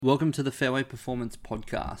Welcome to the Fairway Performance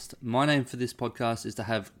Podcast. My name for this podcast is to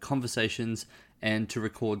have conversations and to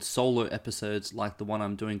record solo episodes like the one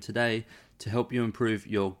I'm doing today to help you improve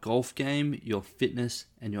your golf game, your fitness,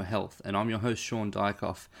 and your health. And I'm your host, Sean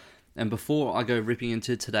Dykoff. And before I go ripping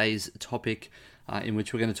into today's topic, in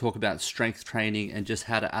which we're going to talk about strength training and just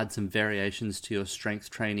how to add some variations to your strength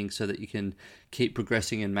training so that you can keep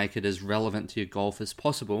progressing and make it as relevant to your golf as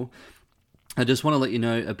possible, I just want to let you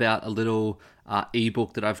know about a little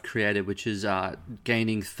ebook that I've created, which is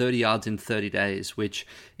Gaining 30 Yards in 30 Days, which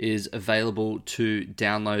is available to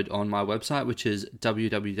download on my website, which is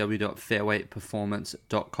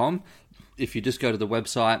www.fairwayperformance.com. If you just go to the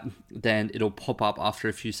website, then it'll pop up after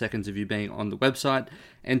a few seconds of you being on the website.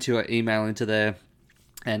 Enter your email into there,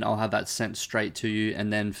 and I'll have that sent straight to you.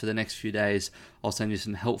 And then for the next few days, I'll send you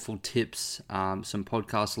some helpful tips, some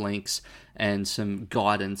podcast links, and some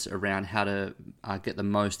guidance around how to get the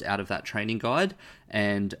most out of that training guide.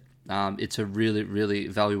 And it's a really, really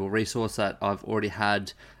valuable resource that I've already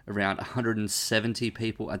had around 170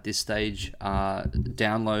 people at this stage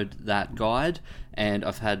download that guide. And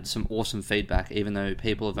I've had some awesome feedback, even though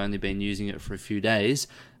people have only been using it for a few days.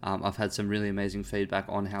 I've had some really amazing feedback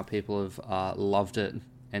on how people have loved it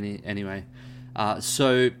anyway.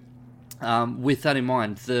 With that in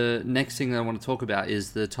mind, the next thing that I want to talk about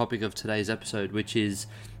is the topic of today's episode, which is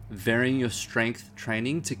varying your strength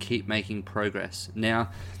training to keep making progress. Now,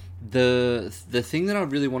 the thing that I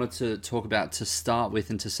really wanted to talk about to start with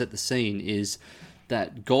and to set the scene is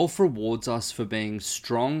that golf rewards us for being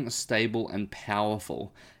strong, stable, and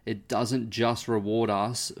powerful. It doesn't just reward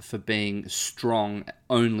us for being strong,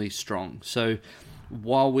 only strong. So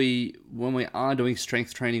when we are doing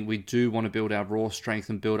strength training, we do want to build our raw strength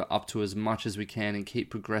and build it up to as much as we can and keep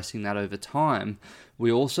progressing that over time. We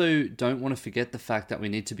also don't want to forget the fact that we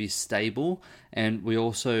need to be stable, and we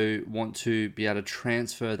also want to be able to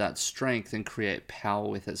transfer that strength and create power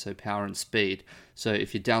with it, so power and speed. So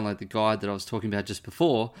if you download the guide that I was talking about just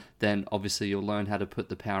before, then obviously you'll learn how to put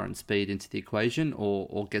the power and speed into the equation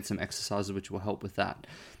or get some exercises which will help with that.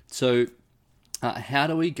 So how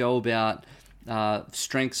do we go about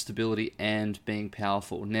strength, stability, and being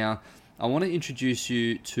powerful? Now, I want to introduce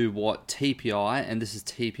you to what TPI, and this is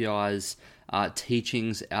TPI's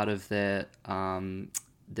teachings out of their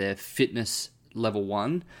fitness level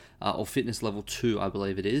 1 or fitness level 2, I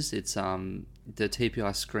believe it is. It's the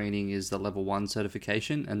TPI screening is the level 1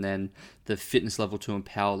 certification, and then the fitness level 2 and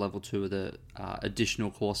power level 2 are the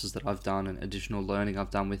additional courses that I've done and additional learning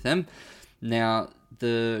I've done with them. Now,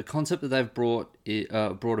 the concept that they've brought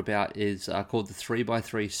about is called the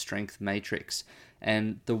 3x3 strength matrix.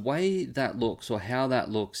 And the way that looks, or how that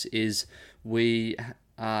looks, is we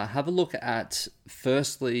have a look at,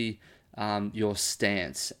 firstly, your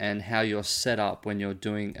stance and how you're set up when you're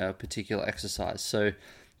doing a particular exercise. So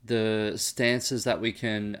the stances that we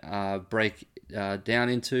can break down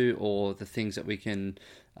into, or the things that we can,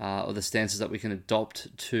 or the stances that we can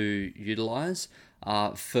adopt to utilize.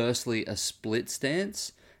 Firstly, a split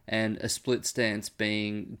stance, and a split stance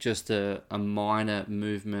being just a minor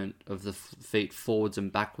movement of the feet forwards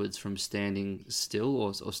and backwards from standing still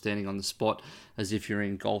or standing on the spot as if you're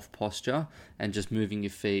in golf posture, and just moving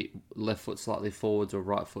your feet left foot slightly forwards or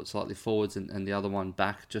right foot slightly forwards and the other one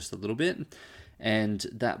back just a little bit. And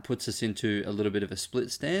that puts us into a little bit of a split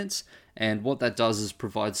stance. And what that does is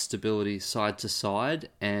provide stability side to side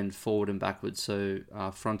and forward and backwards, so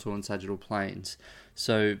frontal and sagittal planes.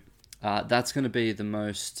 So that's going to be the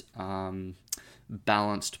most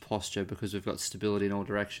balanced posture because we've got stability in all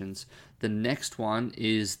directions. The next one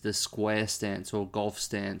is the square stance or golf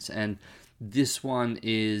stance. And this one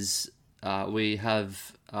is we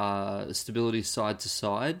have stability side to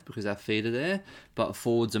side because our feet are there, but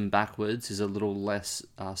forwards and backwards is a little less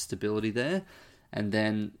stability there. And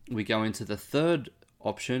then we go into the third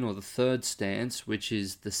option, or the third stance, which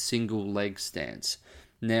is the single leg stance.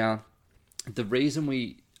 Now, the reason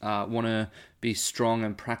we want to be strong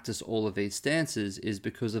and practice all of these stances is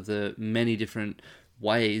because of the many different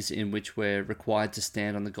ways in which we're required to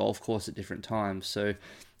stand on the golf course at different times. So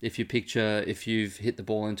if you picture, if you've hit the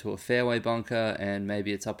ball into a fairway bunker and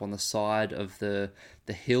maybe it's up on the side of the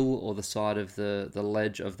hill or the side of the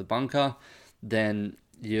ledge of the bunker, then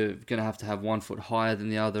you're going to have 1 foot higher than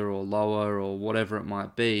the other or lower or whatever it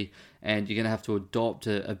might be, and you're going to have to adopt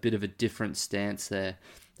a bit of a different stance there.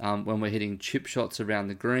 When we're hitting chip shots around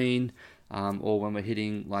the green, or when we're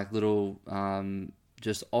hitting like little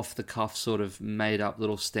just off the cuff sort of made up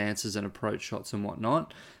little stances and approach shots and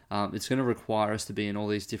whatnot, it's going to require us to be in all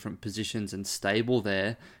these different positions and stable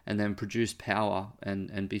there, and then produce power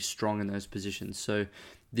and be strong in those positions. So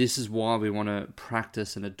this is why we want to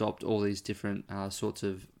practice and adopt all these different sorts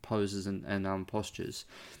of poses and postures.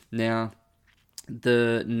 Now,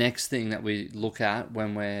 the next thing that we look at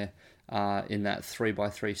when we're in that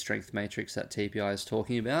 3x3 strength matrix that TPI is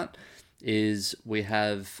talking about is we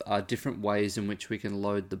have different ways in which we can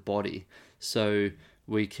load the body. So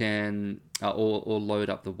we can, or load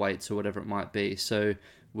up the weights or whatever it might be. So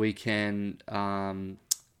we can,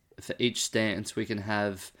 for each stance, we can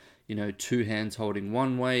have, 2 hands holding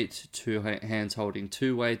one weight, 2 hands holding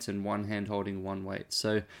 2 weights, and 1 hand holding 1 weight.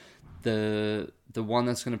 So the one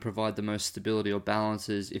that's going to provide the most stability or balance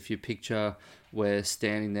is if you picture we're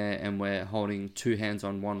standing there and we're holding 2 hands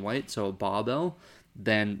on 1 weight, so a barbell,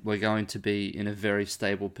 then we're going to be in a very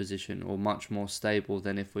stable position, or much more stable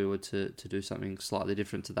than if we were to do something slightly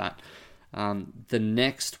different to that. The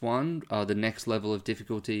next one, the next level of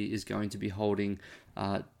difficulty is going to be holding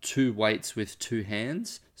 2 weights with 2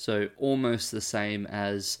 hands. So almost the same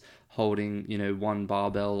as holding, 1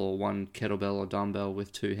 barbell or 1 kettlebell or dumbbell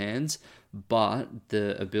with 2 hands. But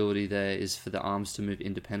the ability there is for the arms to move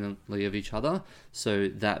independently of each other. So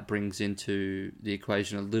that brings into the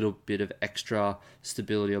equation a little bit of extra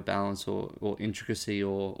stability or balance or intricacy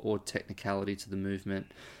or technicality to the movement.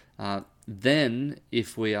 Then,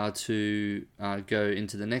 if we are to go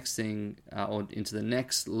into the next thing, or into the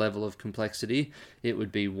next level of complexity, it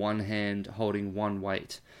would be 1 hand holding 1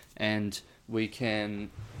 weight. And we can,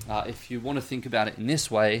 if you want to think about it in this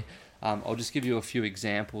way, I'll just give you a few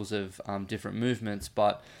examples of different movements,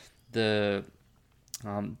 but the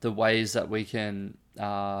ways that we can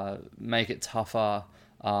make it tougher,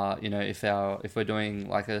 if we're doing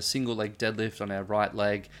like a single leg deadlift on our right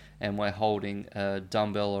leg and we're holding a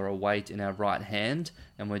dumbbell or a weight in our right hand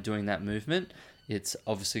and we're doing that movement, it's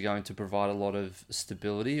obviously going to provide a lot of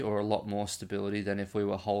stability, or a lot more stability than if we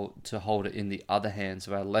were to hold it in the other hand,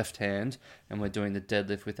 so our left hand, and we're doing the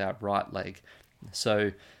deadlift with our right leg.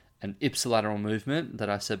 So an ipsilateral movement that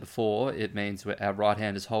I said before, it means our right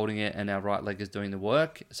hand is holding it and our right leg is doing the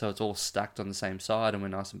work, so it's all stacked on the same side and we're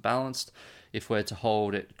nice and balanced. If we're to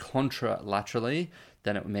hold it contralaterally,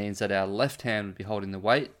 then it means that our left hand would be holding the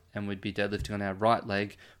weight and we'd be deadlifting on our right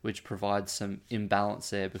leg, which provides some imbalance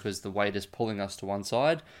there because the weight is pulling us to one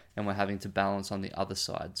side and we're having to balance on the other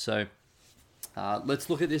side. So let's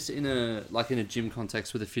look at this in a gym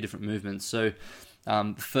context with a few different movements. So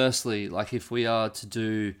firstly, like if we are to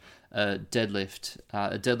do a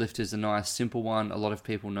deadlift is a nice simple one. A lot of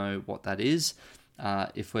people know what that is.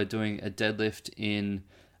 If we're doing a deadlift in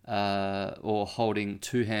or holding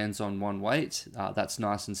 2 hands on 1 weight, that's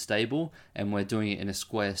nice and stable, and we're doing it in a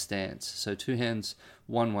square stance. So 2 hands,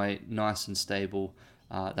 1 weight, nice and stable.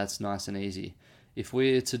 That's nice and easy. If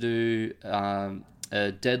we're to do a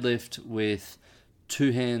deadlift with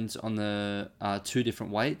 2 hands on the 2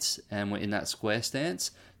 different weights and we're in that square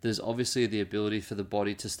stance, there's obviously the ability for the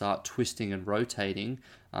body to start twisting and rotating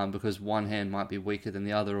because one hand might be weaker than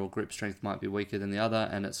the other, or grip strength might be weaker than the other,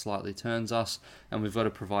 and it slightly turns us, and we've got to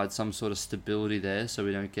provide some sort of stability there so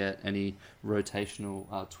we don't get any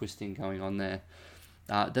rotational twisting going on there.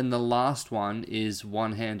 Then the last one is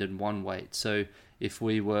 1 hand and 1 weight. So if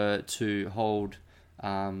we were to hold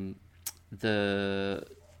the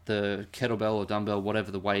kettlebell or dumbbell, whatever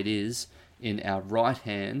the weight is, in our right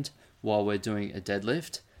hand while we're doing a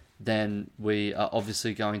deadlift, then we are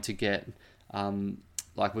obviously going to get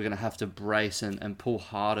we're going to have to brace and pull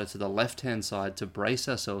harder to the left hand side to brace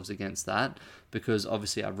ourselves against that, because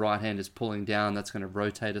obviously our right hand is pulling down. That's going to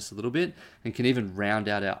rotate us a little bit and can even round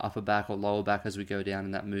out our upper back or lower back as we go down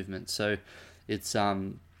in that movement. So it's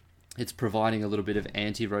providing a little bit of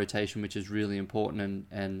anti-rotation, which is really important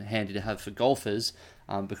and handy to have for golfers,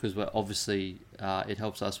 because we're obviously it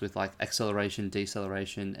helps us with like acceleration,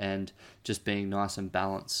 deceleration, and just being nice and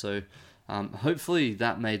balanced. So hopefully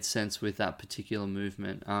that made sense with that particular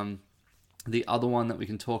movement. The other one that we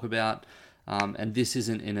can talk about, and this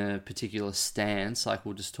isn't in a particular stance, like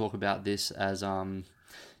we'll just talk about this as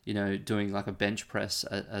doing like a bench press,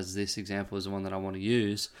 as this example is the one that I want to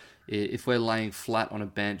use. If we're laying flat on a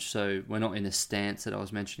bench, so we're not in a stance that I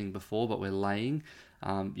was mentioning before, but we're laying,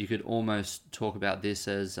 you could almost talk about this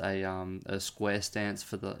as a square stance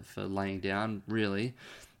for laying down, really.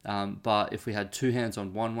 But if we had 2 hands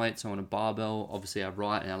on 1 weight, so on a barbell, obviously our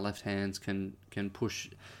right and our left hands can push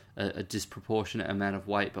a disproportionate amount of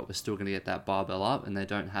weight, but we're still going to get that barbell up, and they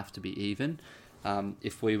don't have to be even.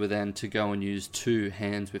 If we were then to go and use 2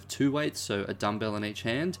 hands with 2 weights, so a dumbbell in each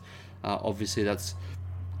hand, obviously that's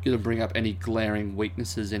going to bring up any glaring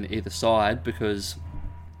weaknesses in either side, because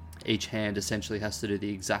each hand essentially has to do the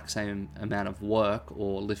exact same amount of work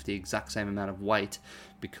or lift the exact same amount of weight,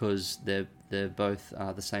 because they're both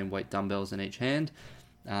the same weight dumbbells in each hand.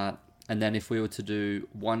 And then if we were to do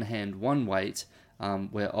one hand, one weight,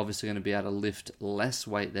 we're obviously going to be able to lift less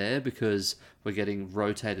weight there because we're getting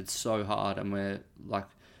rotated so hard, and we're like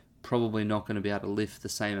probably not going to be able to lift the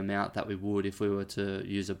same amount that we would if we were to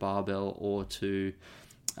use a barbell or to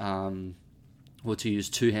use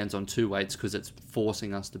two hands on two weights, because it's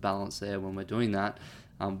forcing us to balance there when we're doing that.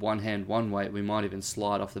 One hand, one weight, we might even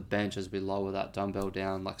slide off the bench as we lower that dumbbell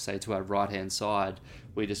down, like say to our right hand side.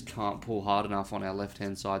 We just can't pull hard enough on our left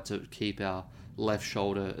hand side to keep our left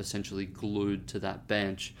shoulder essentially glued to that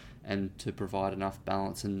bench and to provide enough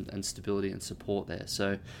balance and stability and support there.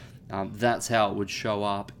 So that's how it would show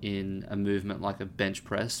up in a movement like a bench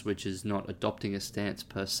press, which is not adopting a stance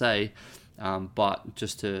per se, but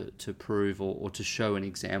just to prove or to show an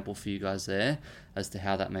example for you guys there as to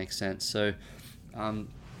how that makes sense. So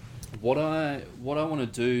what I want to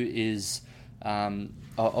do is I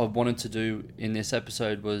wanted to do in this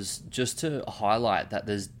episode was just to highlight that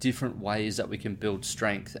there's different ways that we can build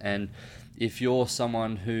strength. And if you're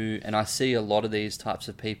someone who, and I see a lot of these types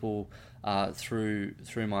of people through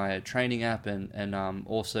my training app, and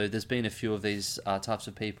also there's been a few of these types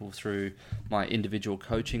of people through my individual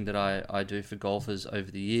coaching that I do for golfers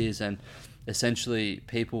over the years. And essentially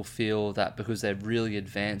people feel that because they're really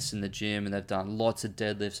advanced in the gym and they've done lots of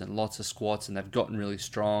deadlifts and lots of squats and they've gotten really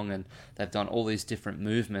strong and they've done all these different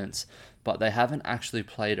movements, but they haven't actually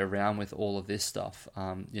played around with all of this stuff,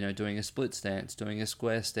 doing a split stance, doing a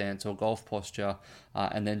square stance or golf posture,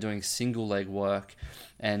 and then doing single leg work.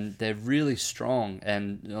 And they're really strong.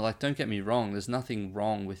 And don't get me wrong, there's nothing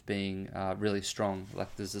wrong with being really strong.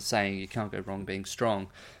 Like there's a saying, you can't go wrong being strong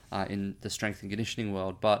in the strength and conditioning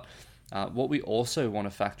world. But what we also want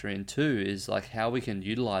to factor in too is like how we can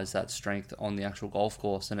utilize that strength on the actual golf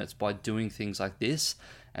course. And it's by doing things like this,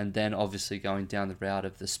 and then obviously going down the route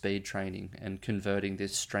of the speed training and converting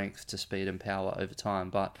this strength to speed and power over time.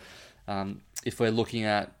 But if we're looking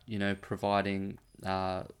at, providing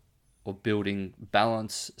or building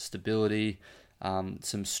balance, stability,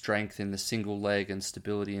 some strength in the single leg and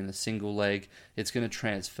stability in the single leg, it's going to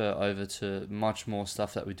transfer over to much more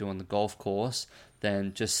stuff that we do on the golf course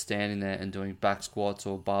than just standing there and doing back squats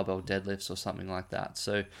or barbell deadlifts or something like that.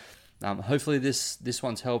 So hopefully this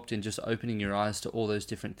one's helped in just opening your eyes to all those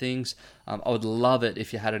different things. I would love it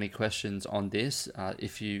if you had any questions on this.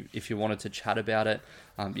 If you wanted to chat about it,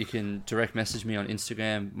 you can direct message me on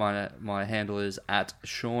Instagram. My handle is at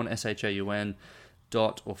Shaun, SHAUN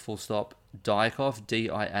Diakoff,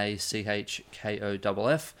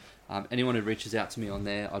 DIACHKOFF. Anyone who reaches out to me on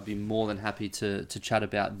there, I'd be more than happy to chat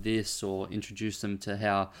about this or introduce them to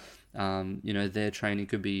how their training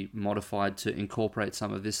could be modified to incorporate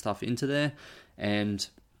some of this stuff into there. And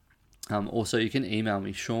also you can email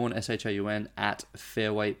me, Shaun, SHAUN at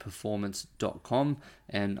fairwayperformance.com,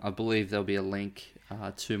 and I believe there'll be a link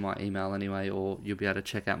to my email anyway, or you'll be able to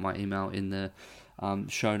check out my email in the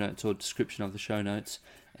show notes or description of the show notes.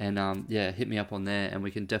 And hit me up on there, and we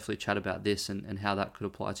can definitely chat about this and how that could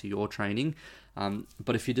apply to your training.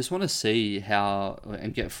 But if you just want to see how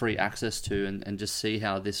and get free access to and just see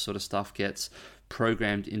how this sort of stuff gets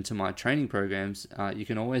programmed into my training programs, you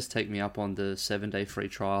can always take me up on the 7-day free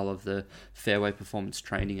trial of the Fairway Performance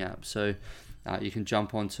training app. So you can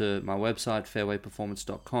jump onto my website,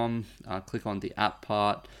 fairwayperformance.com, click on the app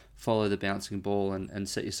part, follow the bouncing ball, and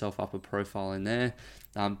set yourself up a profile in there.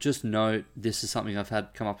 Just note, this is something I've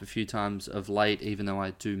had come up a few times of late, even though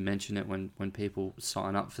I do mention it when people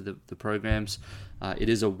sign up for the programs. It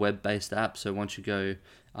is a web-based app, so once you go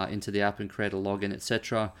into the app and create a login,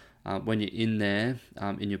 etc., when you're in there,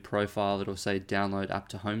 in your profile, it'll say download app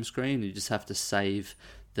to home screen. You just have to save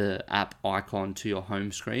the app icon to your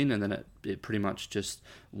home screen, and then it pretty much just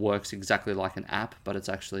works exactly like an app, but it's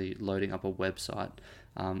actually loading up a website.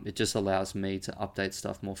 It just allows me to update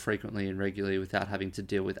stuff more frequently and regularly without having to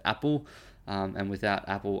deal with Apple, and without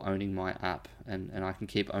Apple owning my app, and I can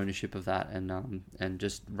keep ownership of that and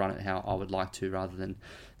just run it how I would like to, rather than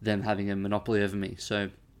them having a monopoly over me. So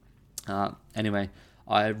anyway,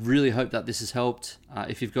 I really hope that this has helped.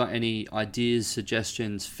 If you've got any ideas,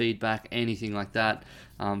 suggestions, feedback, anything like that,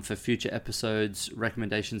 for future episodes,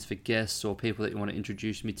 recommendations for guests or people that you want to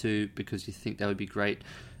introduce me to because you think that would be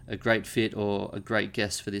a great fit or a great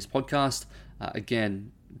guest for this podcast,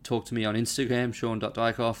 again, talk to me on Instagram,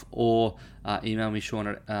 Shaun.Diakoff, or email me, Shaun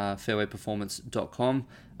at fairwayperformance.com.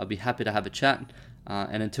 I'll be happy to have a chat.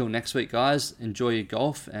 And until next week, guys, enjoy your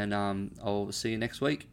golf, and I'll see you next week.